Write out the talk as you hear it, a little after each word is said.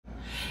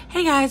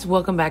Hey guys,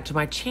 welcome back to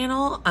my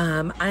channel.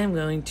 I am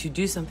going to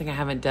do something I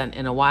haven't done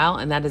in a while,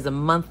 and that is a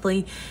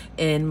monthly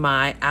in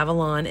my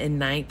Avalon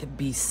and 9th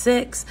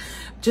B6,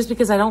 just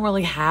because I don't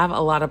really have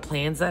a lot of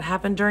plans that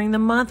happen during the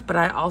month, but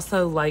I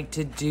also like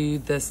to do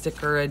the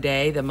sticker a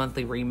day, the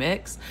monthly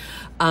remix.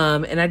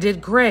 And I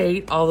did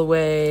great all the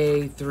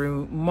way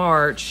through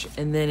March,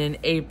 and then in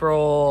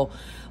April,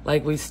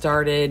 like we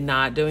started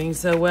not doing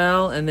so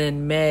well, and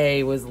then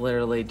May was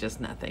literally just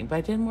nothing. But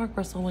I didn't work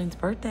Russell Wayne's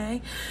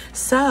birthday.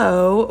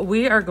 So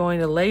we are going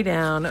to lay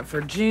down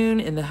for June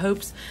in the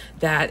hopes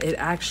that it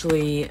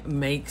actually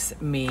makes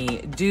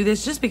me do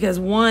this, just because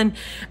one,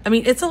 I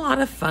mean, it's a lot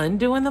of fun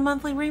doing the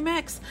monthly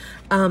remix.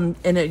 And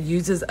it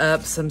uses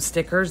up some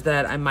stickers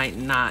that I might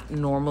not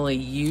normally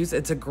use.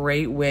 It's a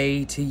great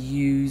way to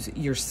use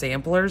your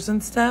samplers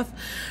and stuff.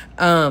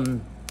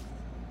 So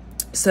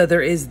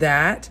there is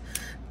that.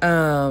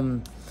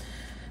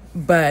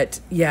 But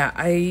yeah,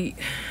 I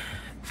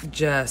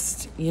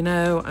just,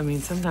 I mean,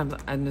 sometimes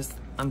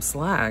I'm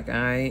slack.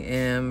 I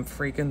am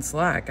freaking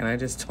slack and I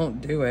just don't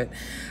do it.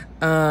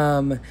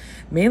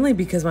 Mainly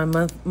because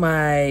I'll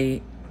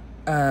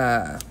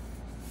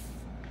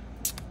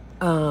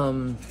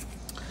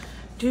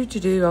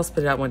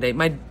spit it out one day.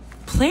 My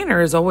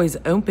planner is always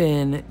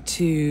open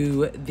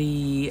to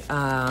the,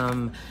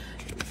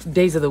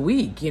 days of the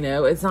week,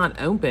 it's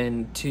not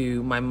open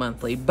to my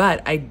monthly,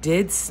 but I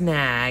did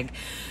snag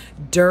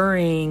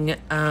during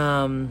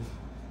the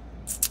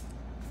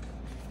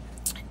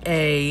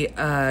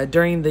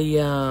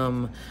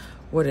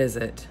what is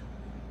it,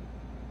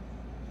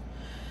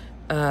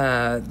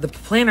 the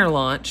planner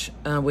launch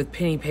with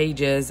Penny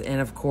Pages,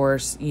 and of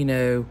course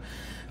we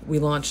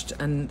launched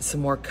some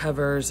more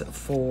covers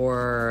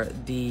for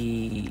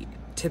the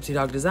Tipsy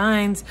Dog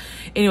Designs.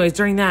 Anyways,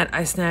 during that,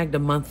 I snagged a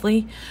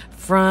monthly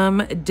from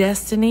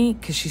Destiny,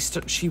 because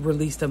she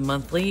released a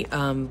monthly,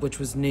 which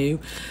was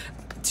new,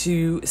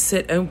 to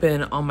sit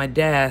open on my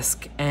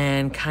desk,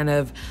 and kind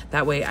of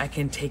that way I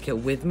can take it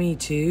with me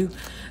too.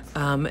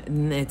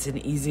 And it's an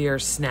easier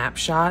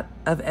snapshot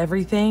of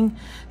everything.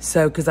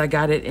 So, because I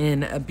got it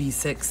in a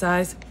B6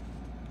 size,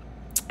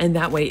 and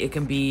that way it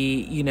can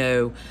be,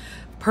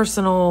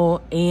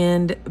 personal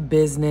and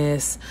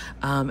business,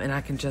 and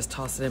I can just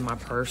toss it in my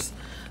purse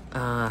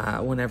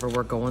whenever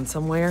we're going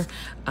somewhere,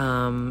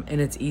 and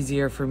it's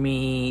easier for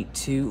me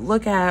to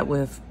look at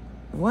with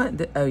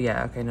oh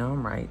yeah, okay, no,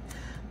 I'm right.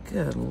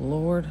 Good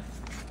Lord,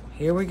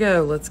 here we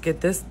go. Let's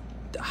get this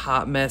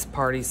hot mess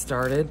party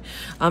started.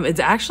 It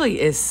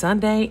actually is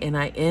Sunday, and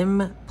I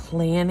am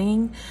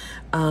planning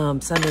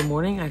Sunday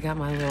morning. I got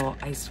my little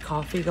iced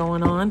coffee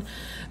going on,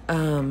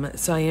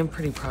 so I am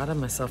pretty proud of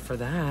myself for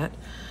that.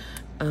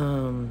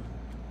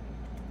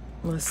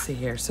 Let's see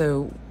here.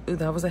 So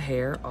that was a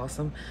hair.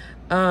 Awesome.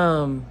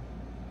 Did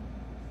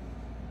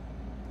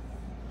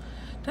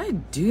I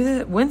do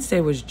that? Wednesday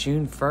was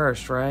June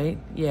 1st, right?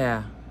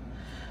 Yeah.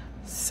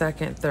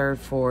 2nd, 3rd,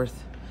 4th,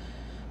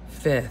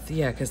 5th.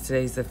 Yeah, because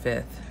today's the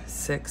 5th.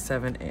 6,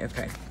 7, 8.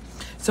 Okay.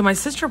 So my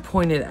sister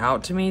pointed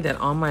out to me that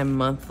on my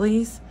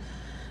monthlies,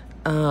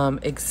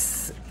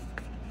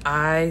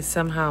 I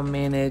somehow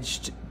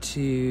managed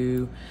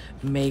to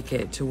make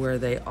it to where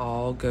they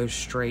all go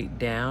straight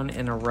down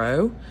in a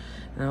row.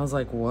 And I was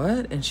like,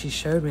 what? And she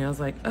showed me. I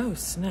was like, oh,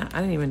 snap. I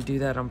didn't even do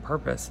that on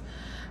purpose.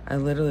 I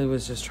literally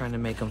was just trying to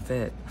make them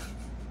fit.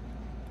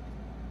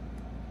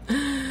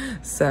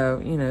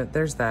 So,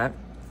 there's that.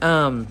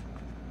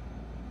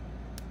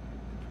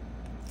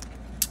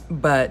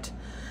 But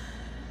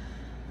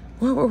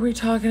what were we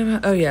talking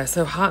about? Oh, yeah.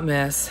 So hot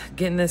mess,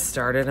 getting this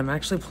started. I'm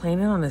actually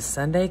planning on a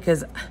Sunday,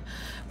 because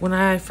when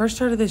I first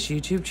started this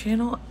YouTube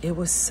channel, it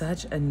was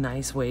such a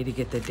nice way to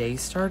get the day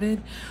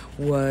started,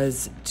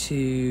 was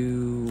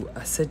to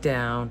sit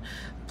down,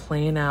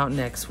 plan out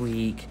next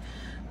week,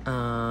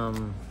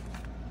 and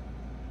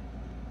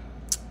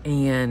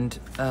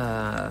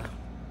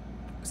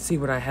see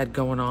what I had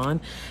going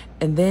on.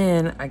 And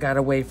then I got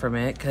away from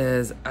it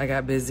because I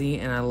got busy,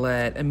 and I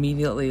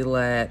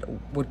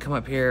would come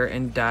up here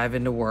and dive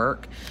into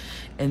work.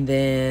 And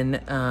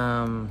then,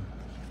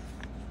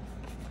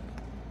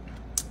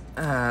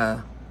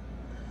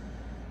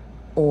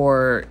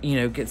 or,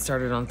 get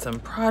started on some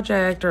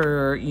project,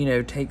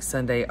 or, take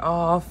Sunday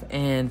off.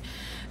 And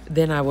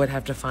then I would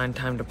have to find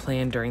time to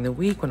plan during the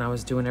week when I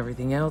was doing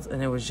everything else.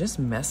 And it was just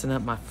messing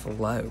up my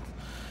flow.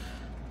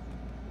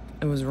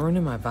 It was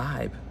ruining my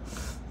vibe.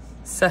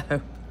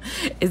 So,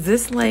 is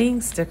this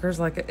laying stickers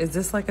is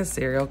this like a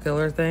serial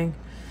killer thing,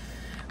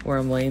 where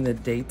I'm laying the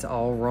dates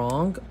all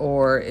wrong?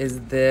 Or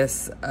is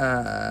this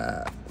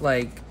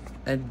like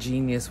a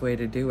genius way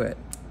to do it?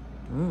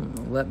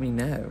 Let me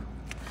know.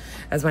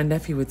 As my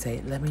nephew would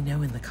say, let me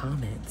know in the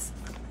comments.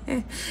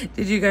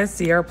 Did you guys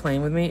see our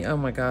playing with me? Oh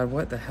my God,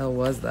 what the hell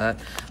was that?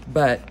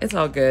 But it's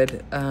all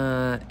good.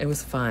 It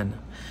was fun.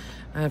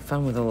 I had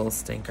fun with a little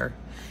stinker.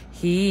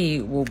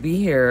 He will be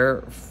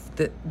here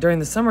during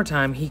the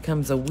summertime. He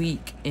comes a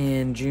week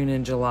in June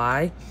and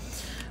July.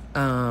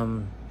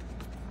 So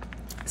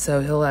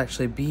he'll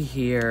actually be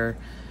here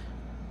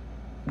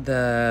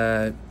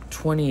the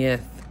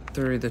 20th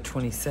through the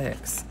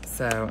 26th.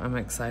 So I'm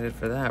excited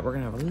for that. We're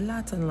going to have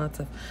lots and lots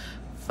of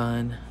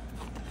fun.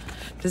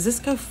 Does this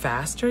go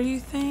faster, you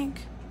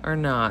think? Or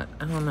not?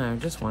 I don't know.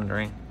 Just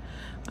wondering.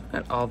 I've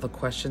got all the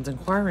questions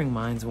inquiring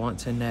minds want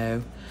to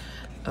know.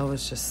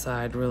 Elvis just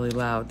sighed really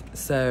loud.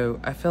 So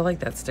I feel like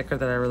that sticker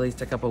that I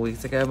released a couple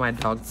weeks ago, my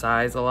dog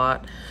sighs a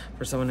lot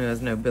for someone who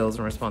has no bills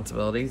and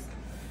responsibilities.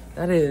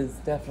 That is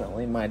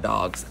definitely my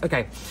dog's.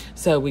 Okay,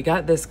 so we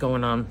got this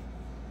going on.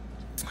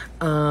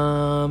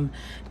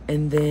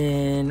 And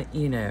then,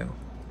 you know,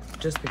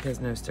 just because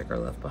no sticker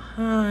left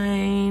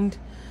behind,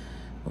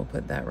 we'll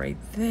put that right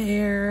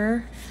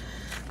there.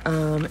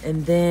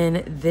 And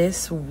then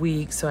this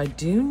week, so I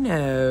do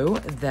know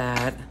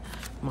that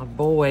my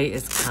boy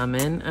is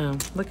coming.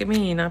 Look at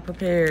me, not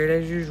prepared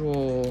as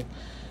usual.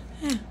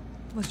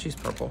 Let's use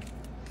purple.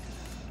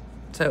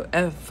 So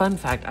a fun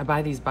fact, I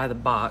buy these by the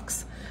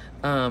box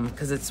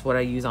because it's what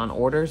I use on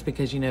orders,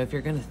 because, you know, if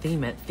you're going to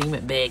theme it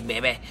big,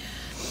 baby.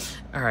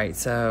 All right,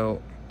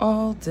 so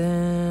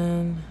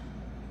Alden,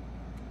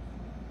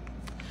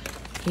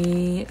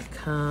 he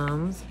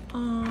comes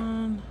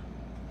on.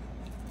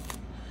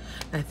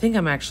 I think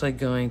I'm actually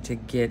going to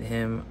get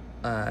him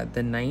the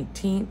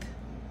 19th.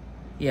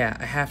 Yeah,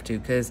 I have to,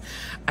 because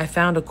I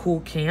found a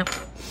cool camp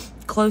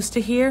close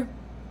to here.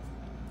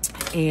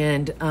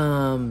 And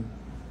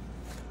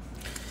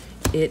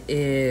it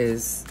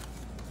is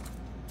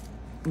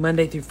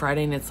Monday through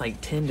Friday, and it's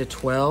like 10 to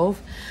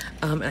 12.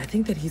 And I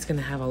think that he's going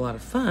to have a lot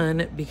of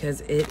fun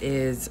because it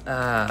is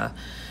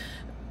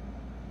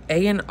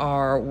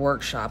A&R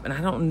workshop. And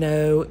I don't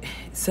know.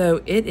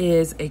 So it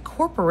is a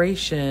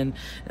corporation.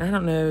 And I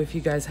don't know if you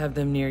guys have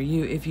them near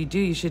you. If you do,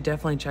 you should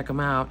definitely check them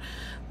out.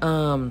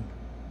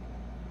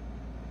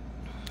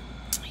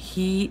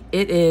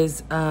 It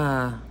is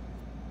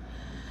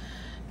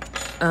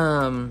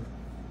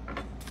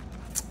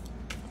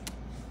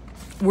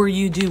where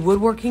you do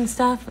woodworking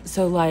stuff.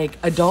 So like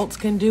adults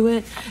can do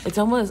it. It's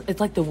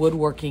like the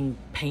woodworking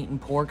paint and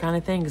pour kind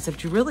of thing,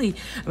 except you really,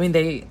 I mean,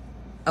 they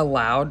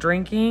allow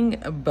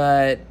drinking,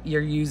 but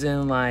you're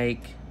using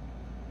like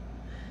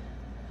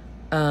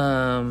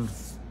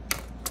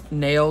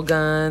nail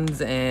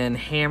guns and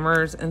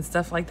hammers and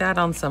stuff like that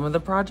on some of the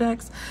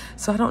projects.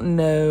 So I don't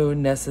know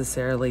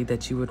necessarily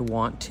that you would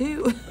want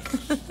to.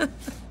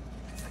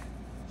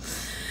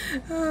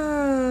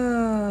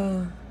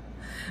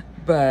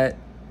 But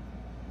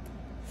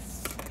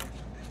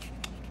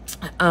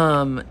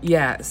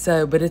yeah,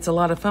 so, but it's a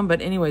lot of fun.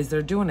 But anyways,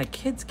 they're doing a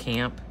kids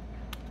camp.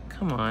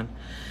 Come on.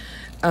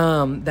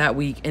 That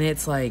week, and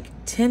it's like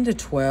 10 to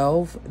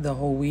 12 the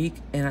whole week.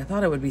 And I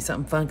thought it would be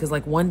something fun, because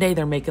like one day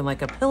they're making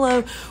like a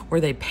pillow where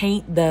they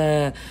paint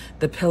the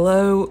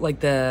pillow,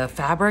 like the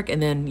fabric,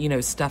 and then, you know,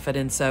 stuff it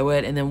and sew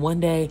it. And then one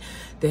day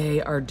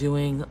they are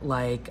doing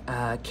like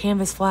a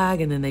canvas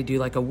flag, and then they do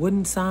like a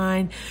wooden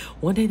sign.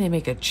 One day they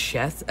make a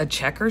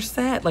checker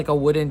set, like a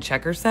wooden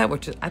checker set,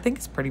 which I think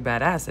is pretty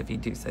badass if I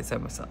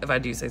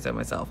do say so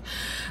myself.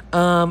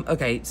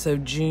 Okay, so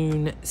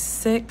June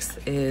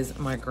 6th is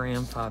my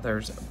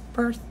grandfather's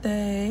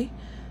birthday.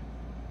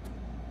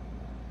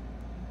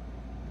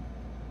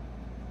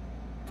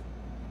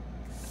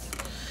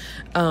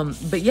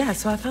 But yeah,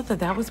 so I thought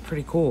that was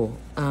pretty cool.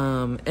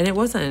 And it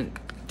wasn't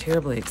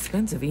terribly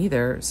expensive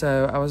either.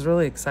 So I was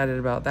really excited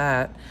about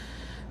that.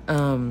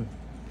 So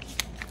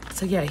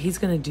yeah, he's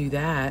going to do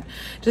that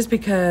just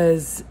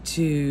because,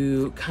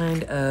 to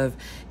kind of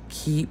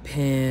keep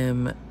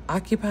him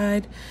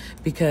occupied,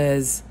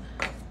 because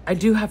I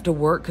do have to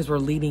work because we're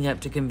leading up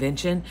to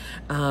convention.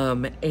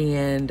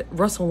 And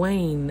Russell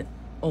Wayne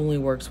only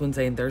works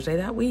Wednesday and Thursday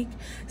that week.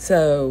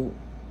 So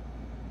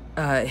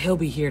he'll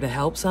be here to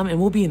help some,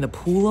 and we'll be in the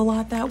pool a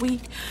lot that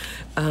week.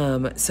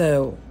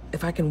 So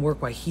if I can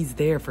work while he's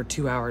there for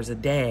 2 hours a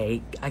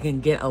day, I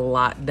can get a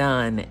lot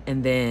done.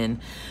 And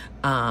then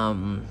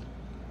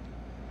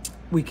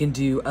we can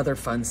do other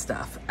fun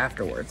stuff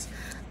afterwards.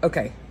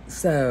 Okay,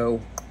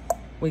 so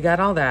we got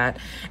all that.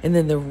 And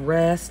then the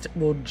rest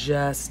will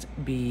just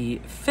be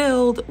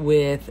filled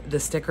with the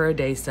sticker a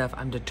day stuff.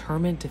 I'm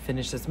determined to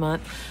finish this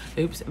month.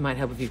 Oops, it might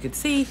help if you could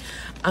see.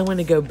 I'm going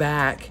to go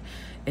back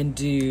and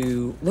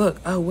do, look,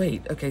 oh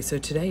wait, okay, so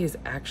today is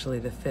actually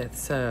the 5th.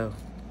 So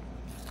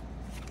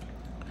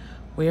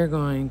we are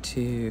going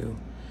to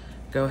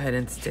go ahead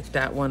and stick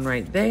that one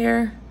right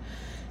there.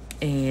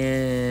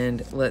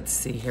 And let's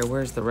see here,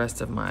 where's the rest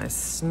of my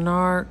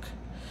snark?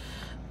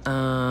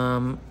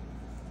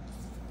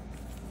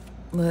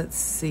 Let's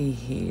see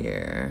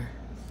here.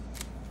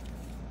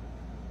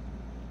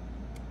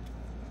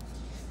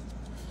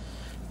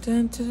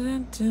 Dun, dun,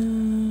 dun,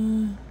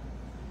 dun.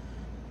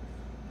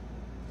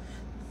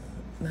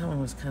 That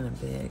one was kind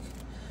of big.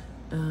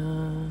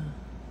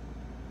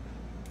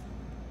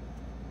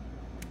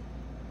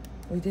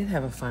 We did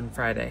have a fun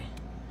Friday.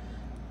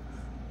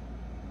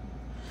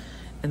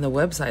 And the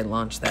website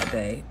launched that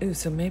day. Ooh,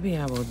 so maybe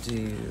I will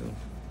do,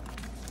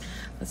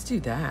 let's do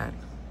that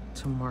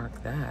to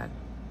mark that.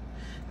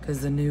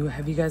 Because the new,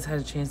 have you guys had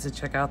a chance to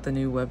check out the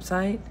new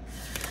website?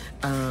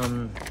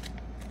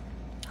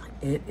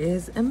 It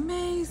is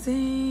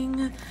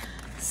amazing.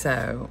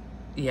 So,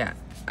 yeah.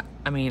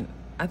 I mean,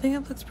 I think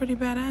it looks pretty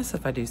badass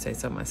if I do say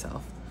so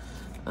myself.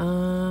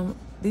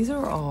 These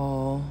are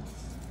all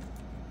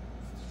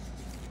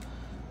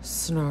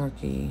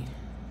snarky.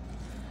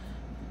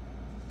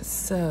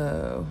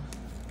 So,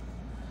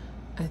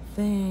 I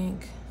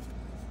think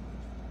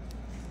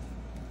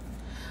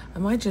I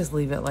might just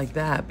leave it like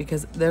that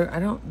because there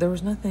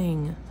was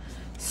nothing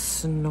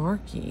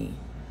snarky.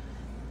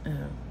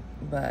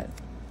 But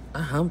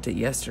I humped it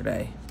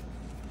yesterday.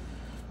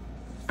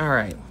 All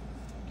right.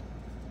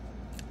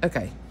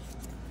 Okay.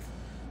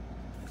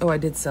 Oh, I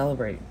did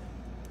celebrate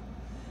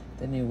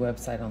the new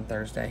website on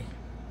Thursday.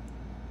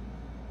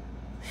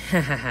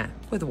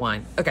 With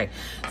wine. Okay.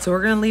 So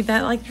we're going to leave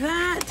that like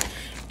that.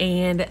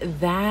 And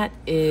that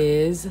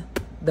is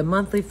the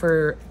monthly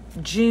for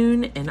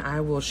June. And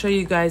I will show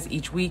you guys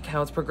each week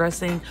how it's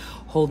progressing.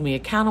 Hold me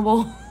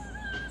accountable.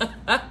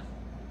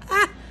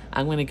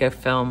 I'm going to go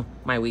film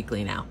my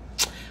weekly now.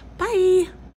 Bye.